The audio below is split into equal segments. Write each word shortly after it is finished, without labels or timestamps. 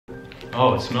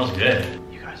Oh, it smells good.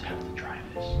 You guys have to try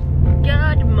this.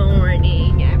 Good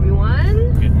morning,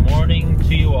 everyone. Good morning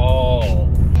to you all.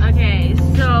 Okay,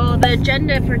 so the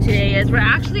agenda for today is we're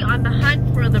actually on the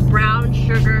hunt for the brown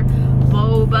sugar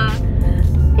boba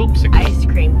Poopsicle. ice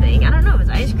cream thing. I don't know if it's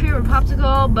ice cream or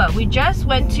popsicle, but we just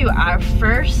went to our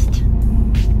first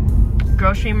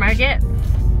grocery market.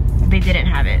 They didn't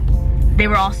have it. They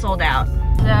were all sold out.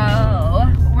 So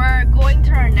we're going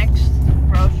to our next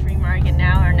grocery market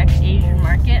now, our next Asian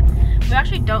market. We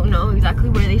actually don't know exactly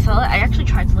where they sell it. I actually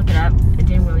tried to look it up. It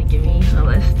didn't really give me a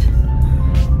list.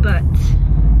 But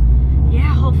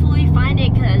yeah, hopefully find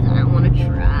it because I want to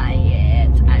try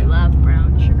it. I love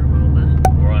brown sugar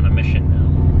boba. We're on a mission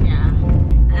now.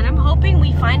 Yeah. And I'm hoping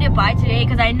we find it by today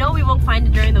because I know we won't find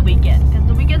it during the weekend. Because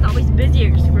the weekend's always busy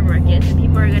at supermarkets and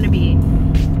people are going to be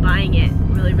buying it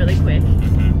really, really quick.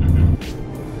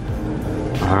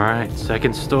 All right,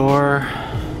 second store.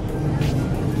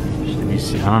 Let me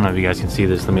see. I don't know if you guys can see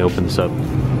this. Let me open this up.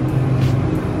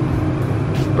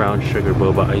 Brown sugar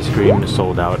boba ice cream is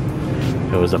sold out.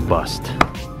 It was a bust.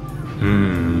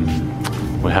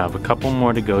 We have a couple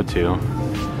more to go to. I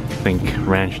think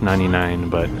Ranch 99,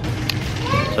 but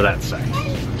so that sucks.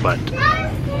 But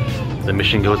the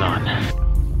mission goes on.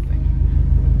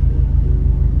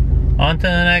 On to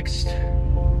the next.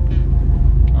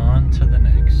 On to the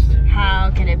next.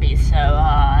 How can it be so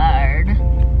hard?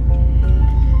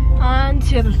 On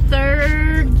to the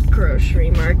third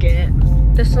grocery market.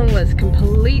 This one was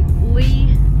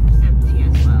completely empty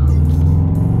as well.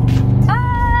 Ah!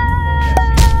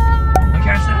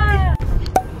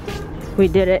 We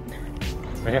did it.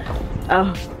 Right here.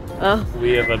 Oh.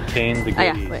 We have obtained the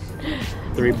goodies. Yeah, wait.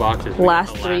 3 boxes.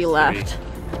 Last three left.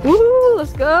 Woo,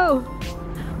 let's go.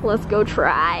 Let's go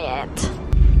try it.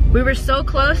 We were so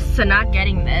close to not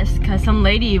getting this because some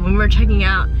lady, when we were checking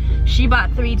out, she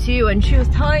bought 3 too, and she was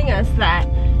telling us that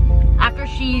after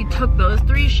she took those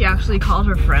 3, she actually called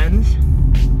her friends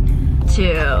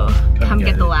to come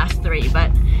get the last 3,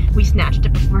 but we snatched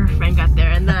it before her friend got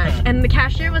there. And the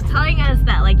cashier was telling us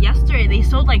that like yesterday they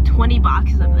sold like 20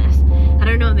 boxes of this. I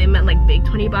don't know if they meant like big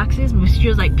 20 boxes, but she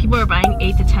was like people are buying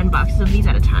 8 to 10 boxes of these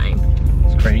at a time.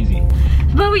 It's crazy.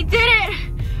 But we did it!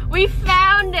 We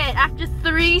found it after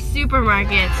 3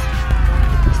 supermarkets.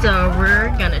 So we're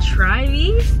gonna try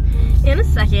these in a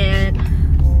second.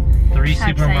 3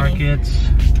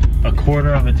 supermarkets, a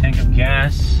quarter of a tank of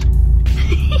gas.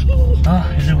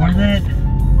 Oh, is it worth it?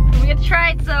 We get to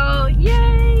try it, so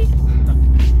yay!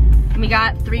 We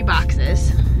got 3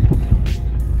 boxes.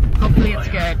 Hopefully it's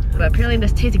good, but apparently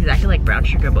this tastes exactly like brown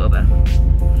sugar boba.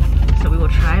 So we will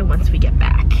try once we get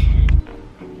back.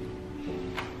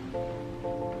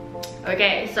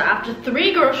 Okay, so after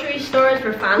 3 grocery stores,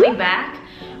 we're finally back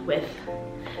with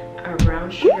our brown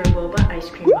sugar boba ice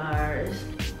cream bars.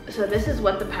 So this is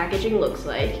what the packaging looks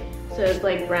like. So it's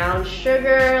like brown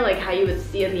sugar, like how you would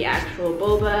see in the actual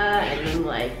boba, and then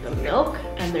like the milk,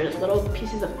 and there's little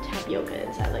pieces of tapioca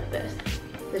inside like this.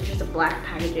 It's just a black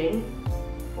packaging.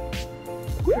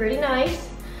 Pretty nice,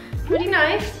 pretty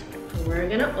nice. We're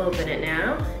gonna open it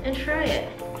now and try it.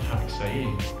 How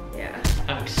exciting. Yeah.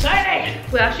 I'm excited!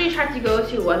 We actually tried to go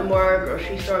to one more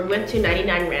grocery store. We went to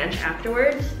 99 Ranch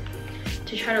afterwards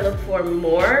to try to look for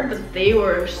more, but they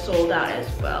were sold out as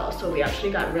well. So we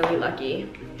actually got really lucky.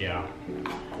 Yeah.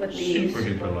 With these. Super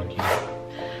duper lucky.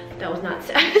 That was not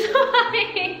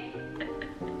satisfying.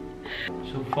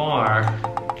 So far, I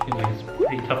feel like it's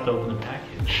pretty tough to open the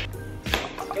package.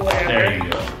 Whatever. There you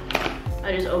go.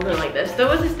 I just opened it like this. There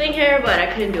was this thing here, but I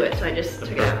couldn't do it, so I just The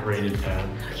took it out. perforated tab.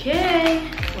 Okay,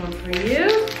 1 for you,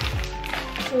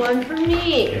 1 for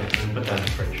me. Okay, put that in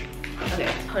the fridge.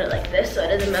 Okay, put it like this so it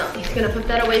doesn't melt. He's gonna put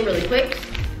that away really quick.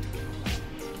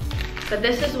 But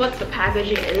this is what the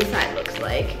packaging inside looks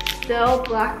like. Still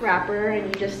black wrapper, and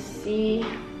you just see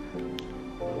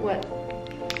what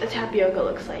the tapioca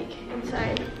looks like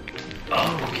inside.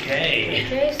 Okay.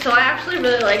 Okay, so I actually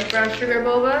really like brown sugar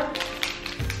boba.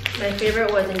 My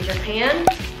favorite was in Japan.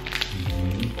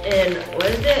 And what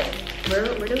is it? Where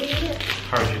do we eat it?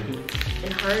 Harajuku.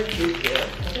 In Harajuku.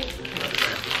 Okay.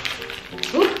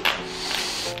 Ooh.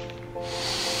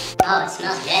 Oh, it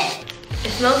smells good.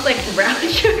 It smells like the brown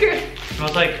sugar. It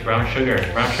smells like brown sugar or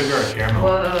caramel.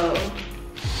 Whoa.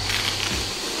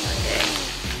 Okay.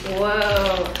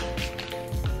 Whoa.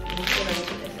 Let me see if I can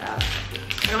get this out.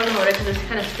 I don't want to hold it because it's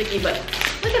kind of sticky, but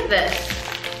look at this.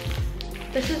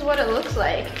 This is what it looks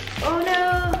like. Oh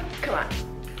no. Come on.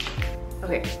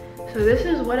 Okay. So this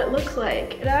is what it looks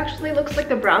like. It actually looks like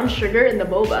the brown sugar in the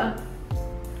boba.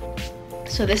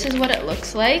 So this is what it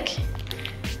looks like.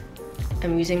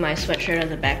 I'm using my sweatshirt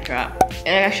as a backdrop. It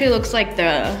actually looks like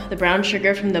the brown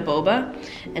sugar from the boba,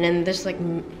 and then there's like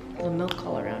the milk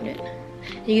all around it.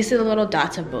 You can see the little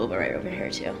dots of boba right over here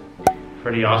too.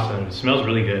 Pretty awesome. It smells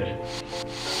really good.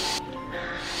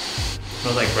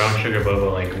 Smells like brown sugar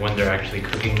boba, like when they're actually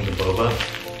cooking the boba.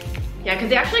 Yeah, because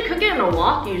they actually cook it in a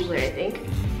wok usually, I think.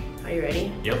 Are you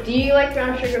ready? Yep. Do you like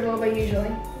brown sugar boba usually?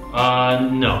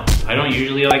 No. I don't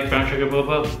usually like brown sugar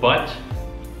boba, but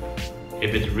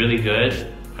if it's really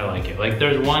good, I like it. Like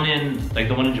there's one in, like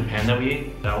the one in Japan that we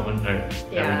ate, that one, that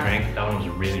we drank, that one was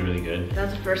really, really good. That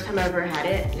was the first time I ever had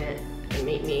it, and it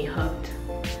made me hooked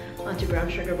onto brown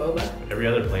sugar boba. Every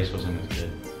other place wasn't as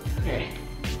good. Okay.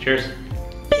 Cheers.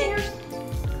 Cheers.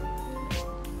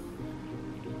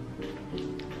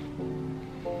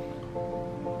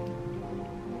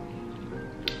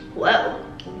 Whoa.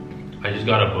 I just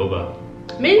got a boba.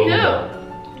 Me boba too.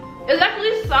 ball. It's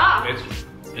actually soft.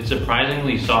 It's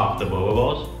surprisingly soft, the boba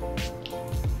balls.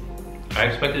 I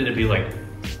expected it to be like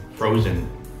frozen,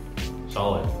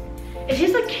 solid. It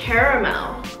tastes like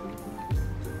caramel.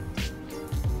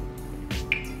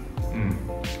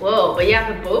 Whoa, but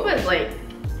yeah, the boba is like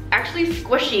actually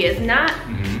squishy. It's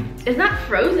not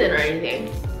frozen or anything.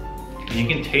 And you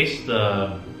can taste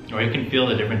or you can feel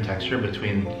the different texture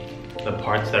between the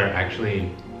parts that are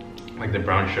actually like the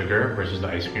brown sugar versus the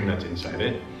ice cream that's inside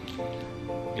it.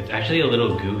 It's actually a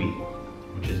little gooey,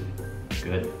 which is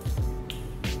good.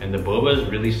 And the boba is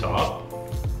really soft.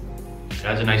 It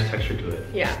has a nice texture to it.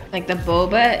 Yeah, like the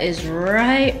boba is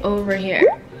right over here.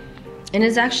 And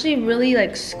it's actually really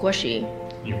like squishy.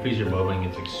 You freeze your boba and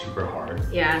it's like super hard.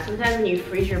 Yeah, sometimes when you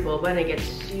freeze your boba and it gets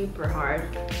super hard.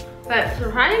 But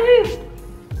surprisingly,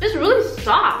 it's really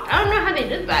soft. I don't know how they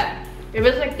did that. If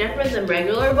it's like different than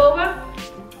regular boba.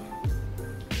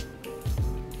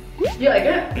 You like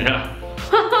it? Yeah.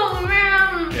 Oh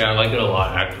man! Yeah, I like it a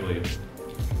lot actually.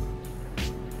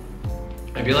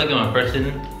 I feel like I'm a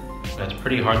person that's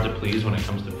pretty hard to please when it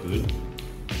comes to food.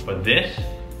 But this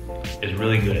is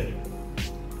really good.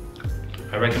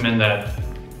 I recommend that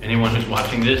anyone who's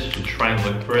watching this should try and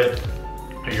look for it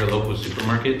at your local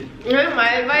supermarket. You know,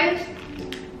 my advice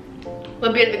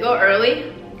would be to go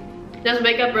early. Just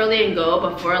wake up early and go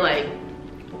before like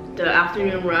the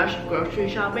afternoon rush of grocery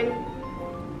shopping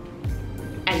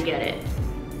and get it.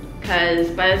 Because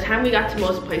by the time we got to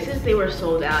most places, they were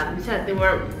sold out. They said they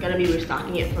weren't gonna be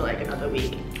restocking it for like another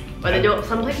week. But they don't,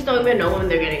 some places don't even know when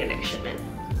they're getting a next shipment.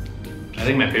 I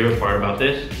think my favorite part about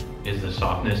this is the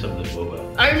softness of the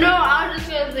boba. I know, I was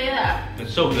just gonna say that.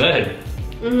 It's so good.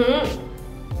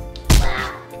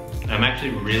 Wow. I'm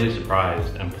actually really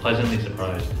surprised. I'm pleasantly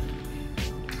surprised.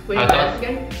 Will you buy this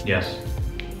again? Yes.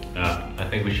 I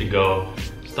think we should go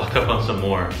stock up on some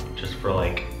more just for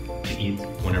like to eat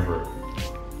whenever.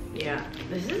 Yeah,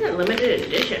 this isn't limited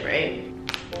edition, right?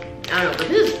 I don't know, but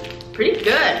this is pretty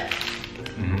good.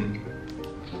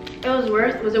 It was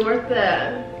it worth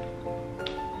the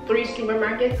 3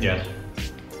 supermarkets? Yes.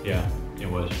 Yeah, it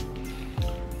was.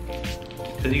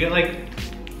 Cause you get like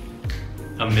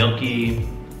a milky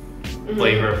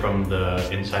flavor from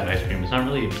the inside ice cream. It's not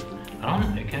really,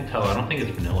 I can't tell. I don't think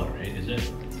it's vanilla, right? Is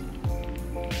it?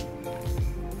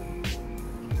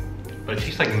 But it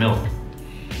tastes like milk.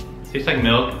 It tastes like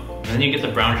milk, and then you get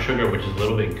the brown sugar, which is a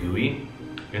little bit gooey.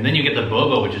 And then you get the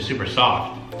boba, which is super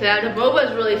soft. Yeah, the boba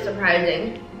is really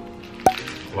surprising.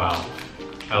 Wow,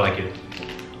 I like it.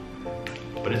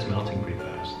 But it's melting pretty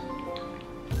fast.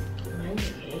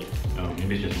 Mine's okay. Oh,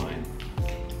 maybe it's just mine.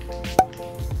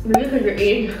 Maybe because you're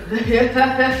eating.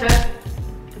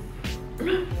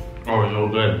 Oh, it's so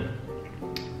good.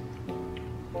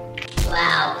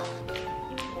 Wow.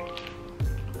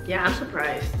 Yeah, I'm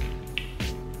surprised.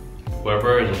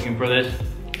 Whoever is looking for this,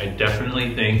 I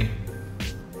definitely think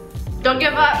Don't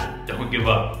give up. don't give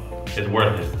up. It's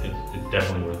worth it. It's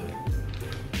definitely worth it.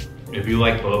 If you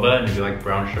like boba and if you like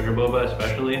brown sugar boba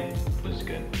especially, this is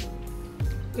good.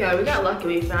 Yeah, we got lucky.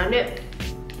 We found it.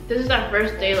 This is our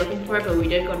first day looking for it, but we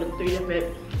did go to 3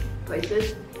 different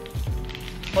places.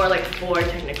 Or like 4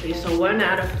 technically. So 1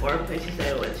 out of 4 places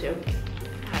that I went to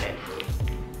had it.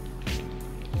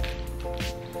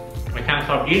 I can't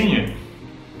stop eating it.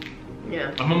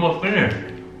 Yeah, I'm almost finished.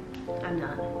 I'm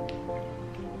not.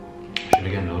 Should I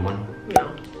get another one?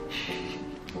 No.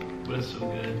 But it's so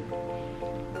good.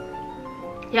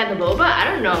 Yeah, the boba, I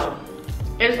don't know.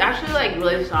 It's actually like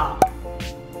really soft.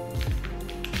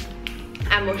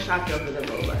 I'm more shocked over the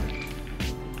boba.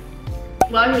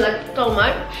 Well, he likes it so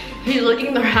much, he's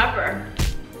licking the wrapper.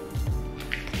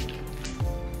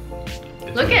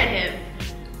 Look at him.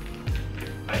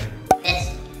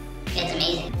 It's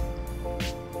amazing.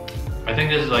 I think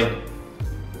this is like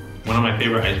one of my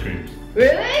favorite ice creams.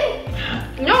 Really?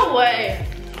 No way.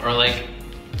 Or like,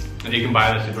 that you can buy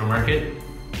at the supermarket.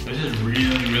 This is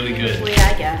really, really good. Well,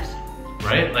 yeah, I guess.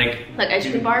 Right? Like ice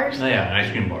cream bars? Oh yeah, an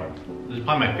ice cream bar. This is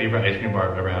probably my favorite ice cream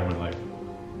bar I've ever had in my life.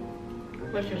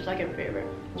 What's your second favorite?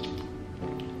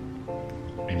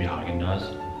 Maybe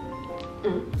Haagen-Dazs.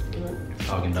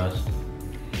 Haagen-Dazs.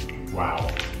 Wow.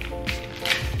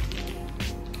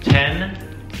 10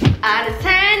 out of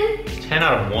 10. 10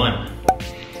 out of 1.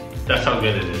 That's how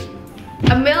good it is.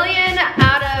 A million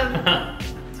out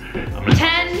of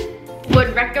 10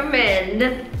 would recommend.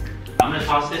 I'm gonna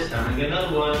toss this. I'm gonna get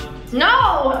another one. No!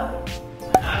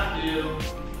 I have to. You're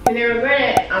gonna regret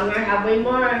it. I'm gonna have way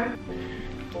more.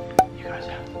 You guys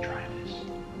have to try this.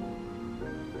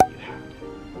 You have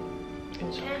to.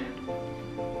 It's so good.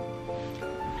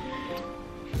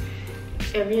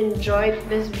 If you enjoyed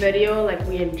this video like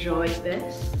we enjoyed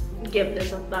this, give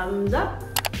this a thumbs up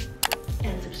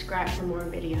and subscribe for more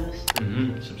videos.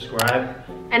 Subscribe.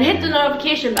 And hit the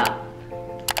notification bell.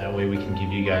 That way we can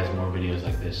give you guys more videos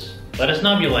like this. Let us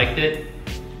know if you liked it.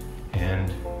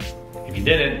 And if you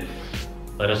didn't,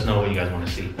 let us know what you guys want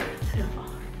to see.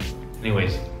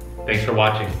 Anyways, thanks for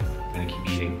watching. I'm gonna keep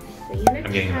eating. See you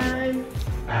next time.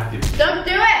 I have to. Don't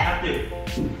do it! I have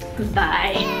to.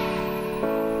 Bye.